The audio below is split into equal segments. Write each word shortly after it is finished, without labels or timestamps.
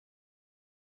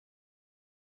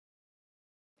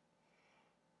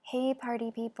Hey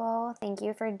party people, thank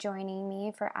you for joining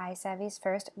me for iSavvy's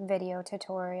first video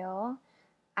tutorial.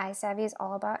 iSavvy is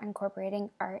all about incorporating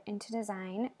art into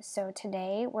design, so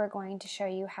today we're going to show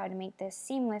you how to make this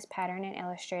seamless pattern in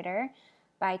Illustrator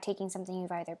by taking something you've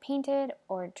either painted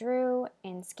or drew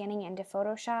and scanning it into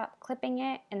Photoshop, clipping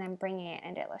it, and then bringing it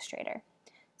into Illustrator.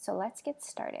 So let's get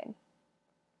started.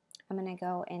 I'm going to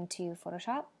go into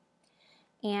Photoshop.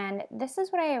 And this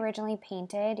is what I originally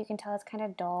painted. You can tell it's kind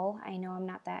of dull. I know I'm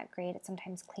not that great at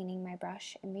sometimes cleaning my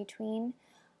brush in between.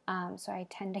 So I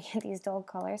tend to get these dull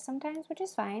colors sometimes, which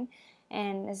is fine.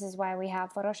 And this is why we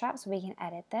have Photoshop, so we can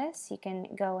edit this. You can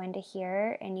go into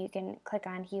here and you can click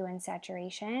on hue and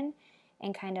saturation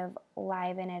and kind of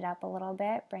liven it up a little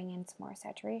bit, bring in some more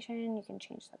saturation. You can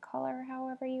change the color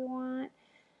however you want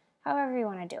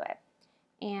to do it.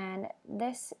 And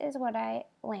this is what I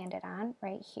landed on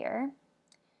right here.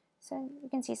 So you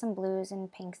can see some blues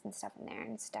and pinks and stuff in there,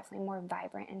 and it's definitely more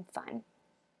vibrant and fun.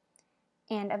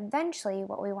 And eventually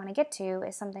what we want to get to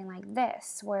is something like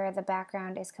this, where the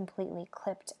background is completely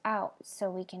clipped out,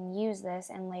 so we can use this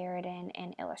and layer it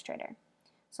in Illustrator.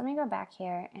 So let me go back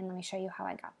here and let me show you how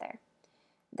I got there.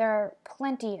 There are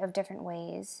plenty of different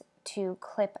ways to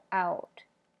clip out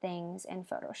things in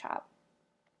Photoshop.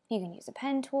 You can use a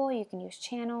pen tool, you can use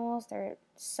channels, there are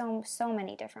so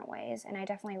many different ways, and I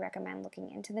definitely recommend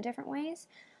looking into the different ways.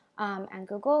 On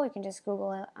Google, you can just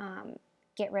Google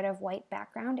get rid of white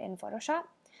background in Photoshop.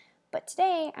 But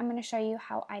today I'm going to show you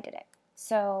how I did it.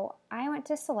 So I went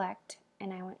to select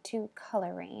and I went to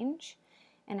color range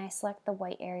and I select the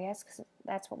white areas because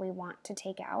that's what we want to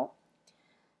take out.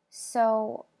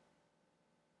 So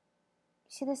you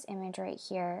see this image right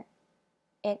here,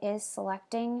 it is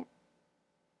selecting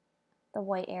the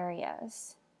white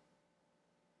areas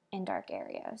and dark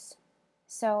areas.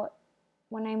 So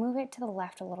when I move it to the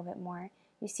left a little bit more,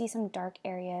 you see some dark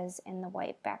areas in the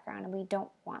white background, and we don't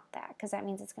want that because that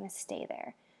means it's going to stay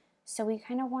there. So we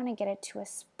kind of want to get it to a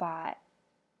spot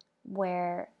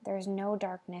where there's no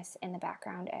darkness in the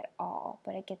background at all,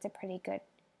 but it gets a pretty good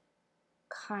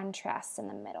contrast in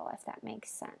the middle, if that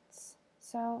makes sense.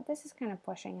 So this is kind of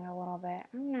pushing it a little bit.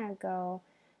 I'm going to go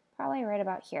probably right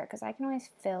about here because I can always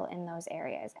fill in those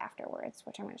areas afterwards,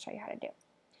 which I'm going to show you how to do.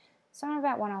 So I'm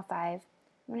about 105.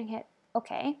 I'm going to hit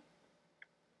OK.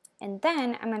 And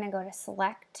then I'm going to go to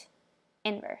Select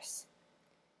Inverse.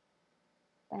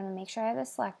 Then I'm going to make sure I have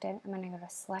this selected. I'm going to go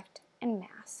to Select and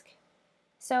Mask.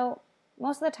 So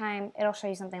most of the time it'll show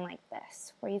you something like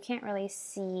this, where you can't really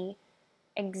see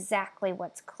exactly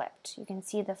what's clipped. You can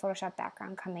see the Photoshop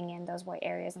background coming in, those white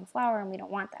areas and flower, and we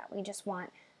don't want that. We just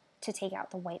want to take out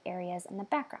the white areas in the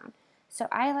background. So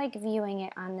I like viewing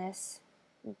it on this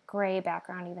gray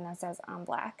background, even though it says on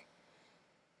black.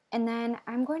 And then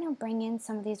I'm going to bring in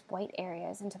some of these white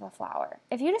areas into the flower.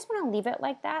 If you just want to leave it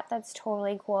like that, that's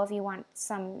totally cool. If you want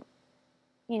some,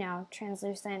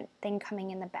 translucent thing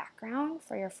coming in the background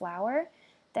for your flower,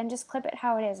 then just clip it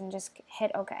how it is and just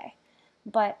hit OK.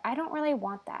 But I don't really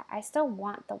want that. I still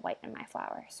want the white in my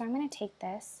flower. So I'm going to take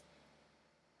this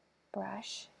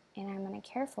brush and I'm going to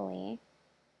carefully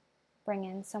bring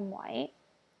in some white.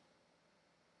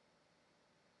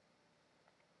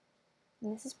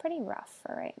 And this is pretty rough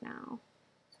for right now,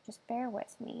 so just bear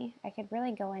with me. I could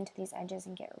really go into these edges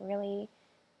and get really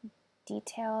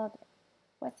detailed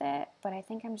with it, but I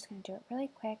think I'm just going to do it really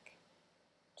quick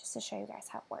just to show you guys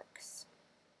how it works.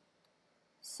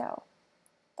 So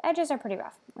the edges are pretty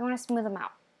rough. We want to smooth them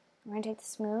out. I'm going to take the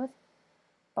smooth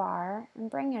bar and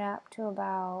bring it up to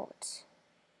about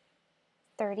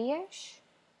 30-ish.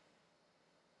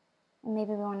 And maybe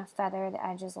we want to feather the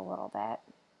edges a little bit,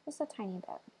 just a tiny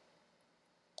bit.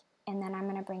 And then I'm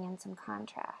going to bring in some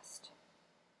contrast.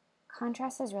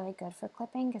 Contrast is really good for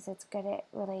clipping because it's good at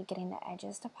really getting the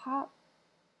edges to pop.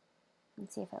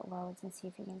 And see if it loads and see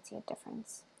if you can see a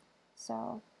difference. So, I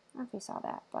don't know if you saw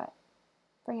that, but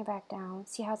bring it back down.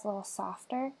 See how it's a little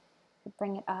softer? You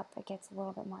bring it up, it gets a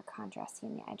little bit more contrasty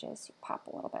in the edges. You pop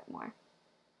a little bit more.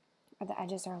 Or the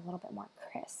edges are a little bit more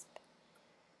crisp.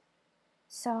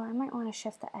 So I might want to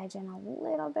shift the edge in a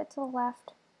little bit to the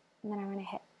left, and then I'm going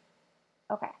to hit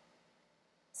OK.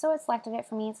 So it selected it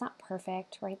for me. It's not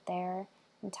perfect right there.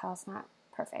 You can tell it's not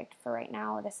perfect for right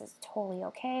now. This is totally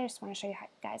okay. I just want to show you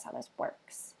guys how this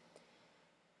works.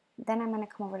 Then I'm going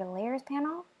to come over to the Layers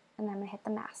panel, and then I'm going to hit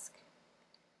the Mask.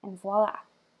 And voila,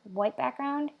 white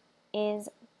background is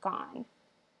gone.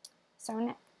 So I'm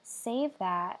going to save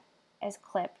that as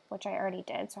clip, which I already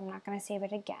did, so I'm not going to save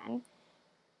it again.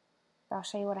 But I'll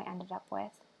show you what I ended up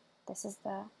with. This is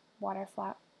the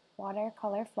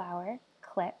watercolor flower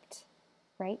clipped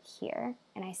right here,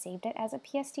 and I saved it as a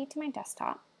PSD to my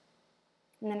desktop.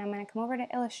 And then I'm going to come over to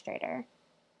Illustrator.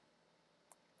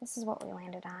 This is what we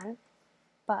landed on,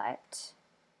 but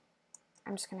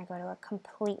I'm just going to go to a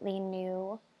completely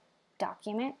new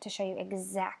document to show you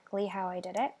exactly how I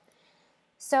did it.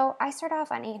 So I start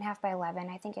off on 8.5 by 11.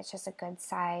 I think it's just a good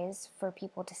size for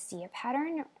people to see a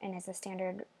pattern, and it's a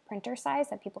standard printer size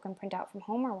that people can print out from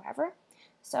home or wherever.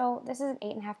 So this is an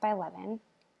 8.5 by 11.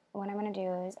 What I'm going to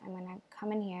do is I'm going to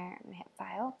come in here, I'm going to hit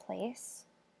File, Place,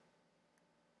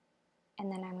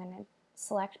 and then I'm going to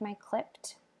select my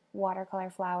clipped watercolor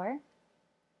flower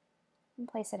and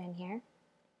place it in here.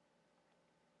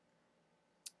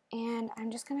 And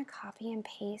I'm just going to copy and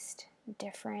paste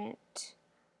different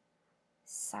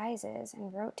sizes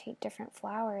and rotate different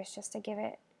flowers just to give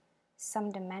it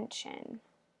some dimension.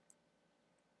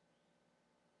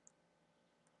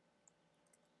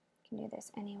 You can do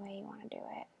this any way you want to do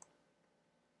it.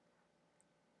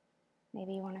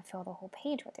 Maybe you want to fill the whole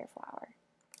page with your flower.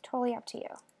 Totally up to you.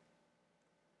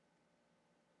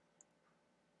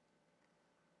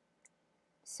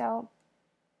 So,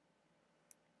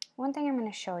 one thing I'm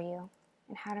going to show you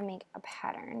in how to make a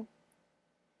pattern,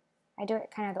 I do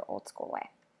it kind of the old school way.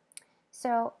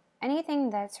 So, anything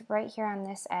that's right here on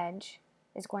this edge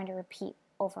is going to repeat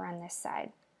over on this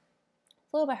side.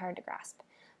 It's a little bit hard to grasp,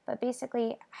 but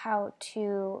basically how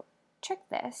to trick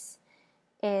this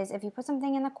is if you put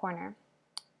something in the corner,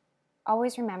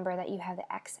 always remember that you have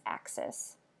the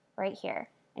x-axis right here,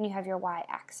 and you have your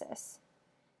y-axis.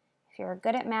 If you were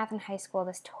good at math in high school,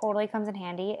 this totally comes in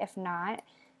handy. If not,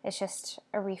 it's just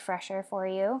a refresher for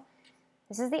you.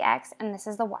 This is the x and this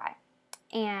is the y.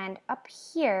 And up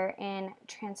here in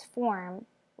transform,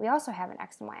 we also have an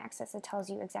x and y axis that tells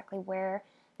you exactly where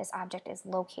this object is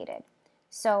located.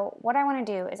 So what I want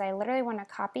to do is I literally want to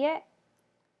copy it,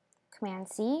 Command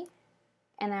C,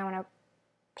 and then I want to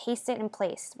paste it in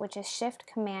place, which is Shift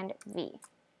Command V.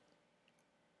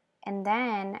 And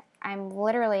then I'm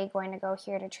literally going to go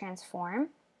here to transform,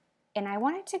 and I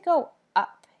want it to go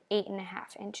up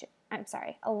 8.5 inches. I'm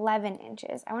sorry, 11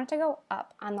 inches. I want it to go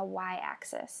up on the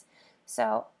y-axis.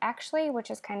 So actually, which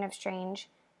is kind of strange,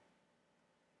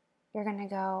 you're going to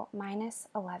go minus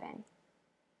 11.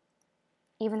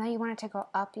 Even though you want it to go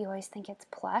up, you always think it's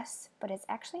plus, but it's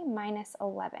actually minus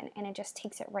 11, and it just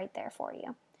takes it right there for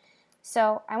you.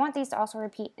 So I want these to also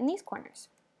repeat in these corners.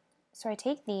 So I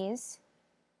take these,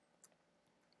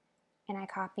 and I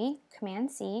copy,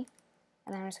 Command C,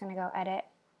 and then I'm just going to go Edit,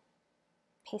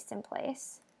 Paste in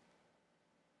Place.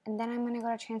 And then I'm going to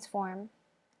go to Transform.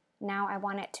 Now I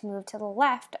want it to move to the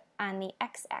left on the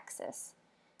x-axis.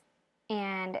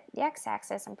 And the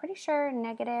x-axis, I'm pretty sure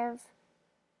negative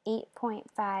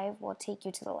 8.5 will take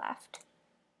you to the left.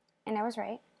 And I was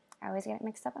right. I always get it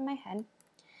mixed up in my head.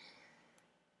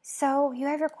 So you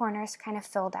have your corners kind of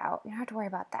filled out. You don't have to worry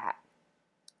about that.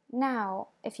 Now,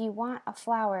 if you want a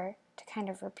flower to kind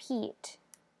of repeat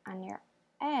on your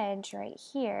edge right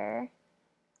here,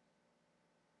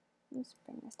 let's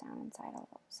bring this down inside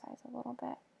size a little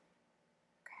bit.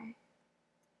 Okay.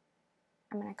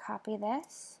 I'm going to copy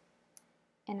this,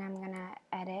 and I'm going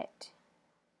to edit,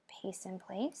 paste in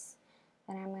place.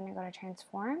 Then I'm going to go to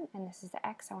transform, and this is the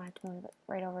X. I want it to move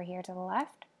right over here to the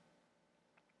left.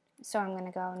 So I'm going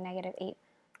to go negative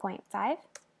 8.5,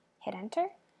 hit enter,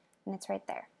 and it's right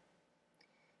there.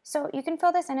 So you can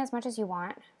fill this in as much as you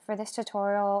want. For this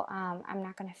tutorial, I'm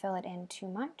not going to fill it in too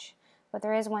much, but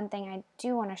there is one thing I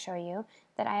do want to show you,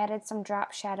 that I added some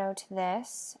drop shadow to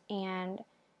this and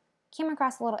came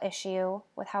across a little issue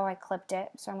with how I clipped it,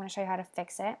 so I'm going to show you how to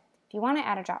fix it. If you want to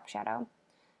add a drop shadow,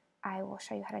 I will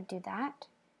show you how to do that.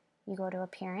 You go to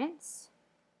Appearance,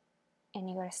 and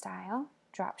you go to Style,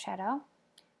 Drop Shadow.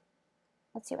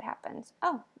 Let's see what happens.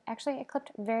 Oh, actually it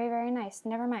clipped very, very nice.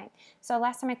 Never mind. So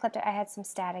last time I clipped it, I had some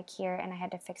static here, and I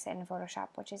had to fix it in Photoshop,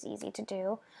 which is easy to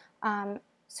do.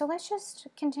 So let's just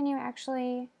continue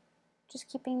actually just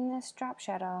keeping this drop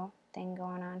shadow thing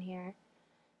going on here.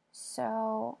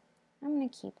 So I'm going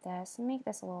to keep this and make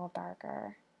this a little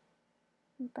darker.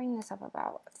 Bring this up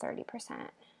about 30%.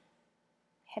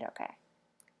 Hit OK.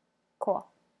 Cool.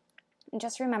 And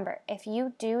just remember, if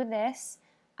you do this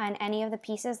on any of the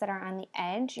pieces that are on the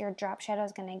edge, your drop shadow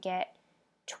is going to get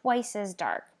twice as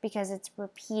dark because it's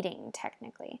repeating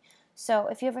technically. So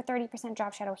if you have a 30%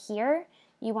 drop shadow here,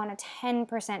 you want a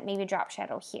 10% maybe drop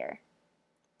shadow here.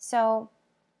 So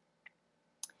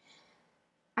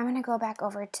I'm going to go back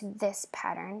over to this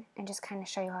pattern and just kind of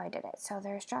show you how I did it. So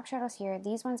there's drop shadows here.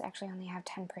 These ones actually only have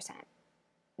 10%.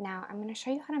 Now I'm going to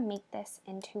show you how to make this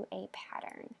into a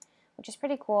pattern, which is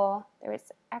pretty cool. There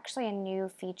was actually a new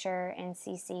feature in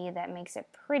CC that makes it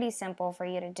pretty simple for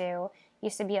you to do. It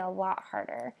used to be a lot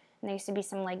harder, and there used to be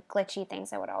some like glitchy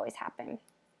things that would always happen.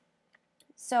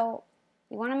 So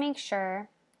you want to make sure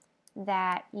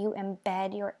that you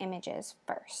embed your images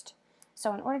first.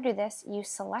 So in order to do this, you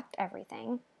select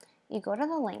everything, you go to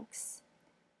the links,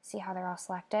 see how they're all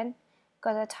selected,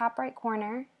 go to the top right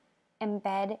corner,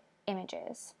 embed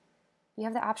images. You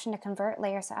have the option to convert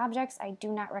layers to objects. I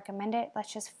do not recommend it.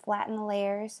 Let's just flatten the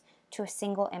layers to a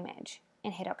single image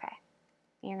and hit OK.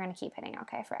 And you're going to keep hitting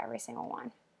OK for every single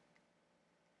one.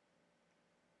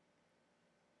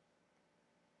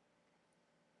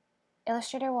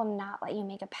 Illustrator will not let you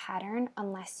make a pattern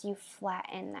unless you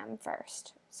flatten them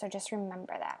first. So just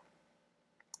remember that.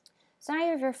 So now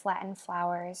you have your flattened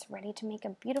flowers ready to make a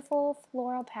beautiful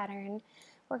floral pattern.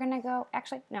 We're going to go,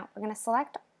 actually, no, we're going to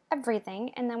select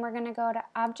everything and then we're going to go to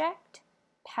Object,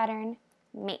 Pattern,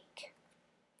 Make.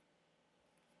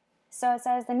 So it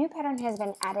says the new pattern has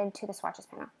been added to the swatches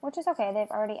panel, which is okay. They've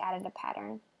already added a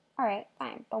pattern. All right,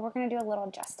 fine, but we're going to do a little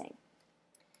adjusting.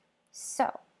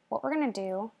 So what we're going to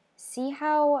do, see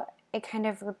how it kind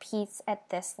of repeats at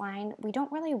this line? We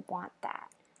don't really want that.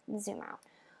 Zoom out.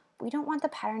 We don't want the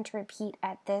pattern to repeat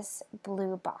at this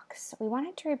blue box. We want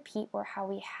it to repeat how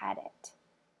we had it.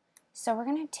 So we're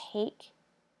going to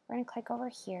click over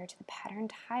here to the pattern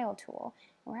tile tool.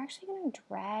 And we're actually going to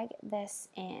drag this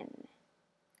in.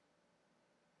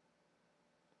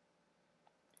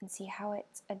 And see how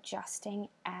it's adjusting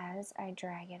as I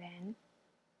drag it in.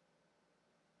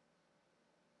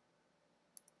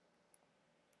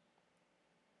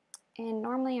 And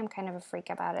normally I'm kind of a freak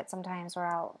about it sometimes where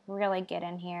I'll really get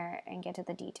in here and get to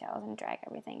the details and drag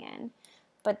everything in.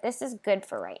 But this is good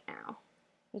for right now.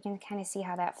 You can kind of see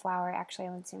how that flower, actually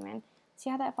I would zoom in. See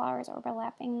how that flower is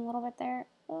overlapping a little bit there?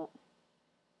 Oh.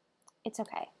 It's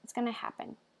okay. It's going to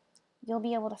happen. You'll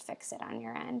be able to fix it on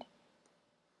your end.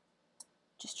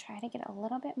 Just try to get a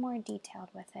little bit more detailed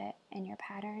with it and your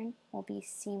pattern will be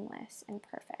seamless and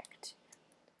perfect.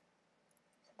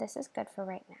 So this is good for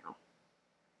right now.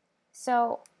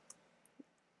 So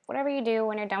whatever you do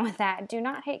when you're done with that, do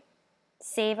not hit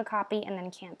save a copy and then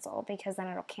cancel because then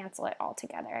it'll cancel it all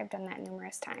together. I've done that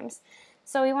numerous times.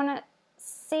 So we want to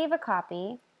save a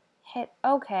copy, hit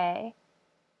OK,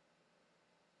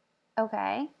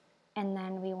 OK, and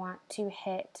then we want to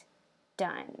hit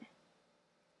done.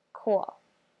 Cool.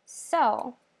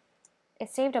 So it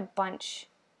saved a bunch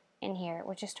in here,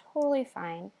 which is totally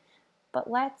fine,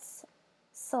 but let's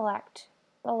select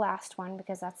the last one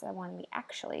because that's the one we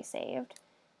actually saved.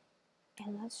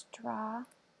 And let's draw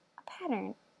a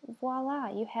pattern. Voila,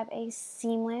 you have a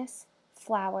seamless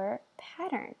flower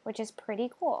pattern, which is pretty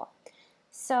cool.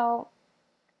 So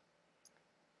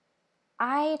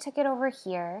I took it over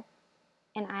here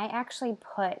and I actually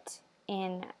put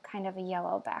in kind of a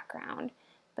yellow background,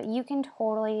 but you can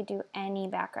totally do any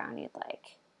background you'd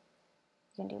like.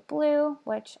 You can do blue,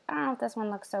 which I don't know if this one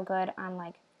looks so good on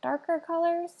like darker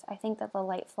colors. I think that the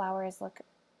light flowers look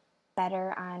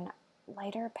better on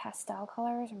lighter pastel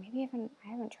colors, or maybe even, I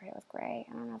haven't tried it with gray.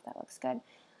 I don't know if that looks good,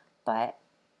 but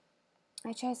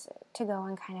I chose to go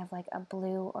in kind of like a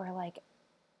blue or like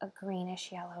a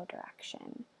greenish yellow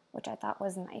direction, which I thought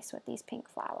was nice with these pink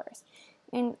flowers.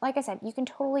 And like I said, you can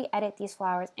totally edit these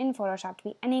flowers in Photoshop to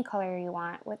be any color you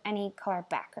want with any color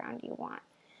background you want.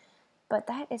 But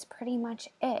that is pretty much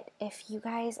it. If you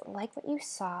guys like what you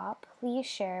saw, please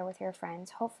share with your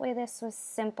friends. Hopefully this was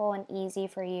simple and easy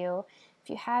for you. If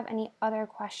you have any other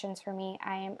questions for me,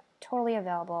 I am totally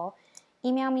available.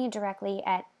 Email me directly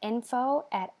at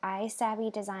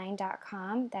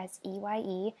info@isavvydesign.com. That's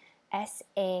EYESAVVY.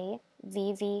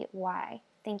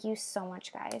 Thank you so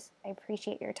much, guys. I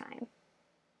appreciate your time.